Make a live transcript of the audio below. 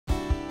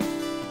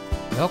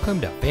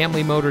Welcome to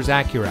Family Motors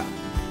Acura,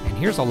 and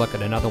here's a look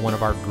at another one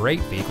of our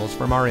great vehicles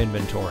from our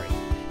inventory.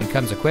 It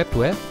comes equipped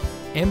with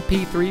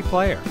MP3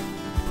 player,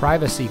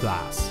 privacy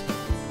glass,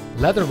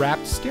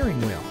 leather-wrapped steering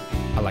wheel,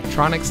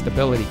 electronic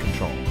stability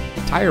control,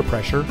 tire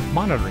pressure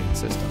monitoring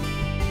system,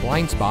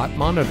 blind spot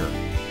monitor,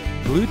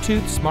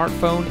 Bluetooth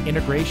smartphone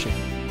integration,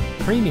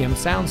 premium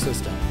sound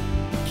system,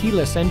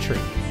 keyless entry,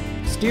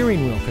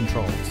 steering wheel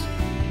controls,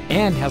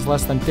 and has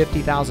less than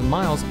 50,000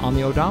 miles on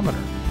the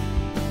odometer.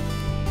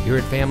 Here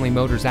at Family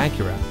Motors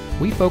Acura,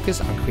 we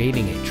focus on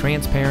creating a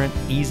transparent,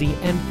 easy,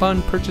 and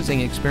fun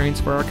purchasing experience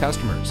for our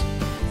customers.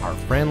 Our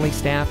friendly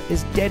staff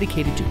is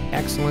dedicated to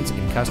excellence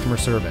in customer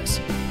service.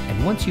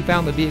 And once you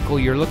found the vehicle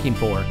you're looking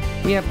for,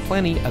 we have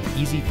plenty of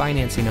easy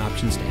financing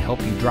options to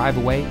help you drive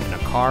away in a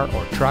car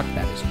or truck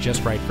that is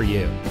just right for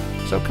you.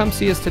 So come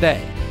see us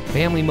today.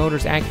 Family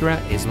Motors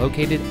Acura is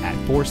located at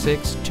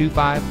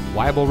 4625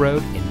 Wible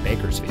Road in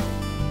Bakersfield.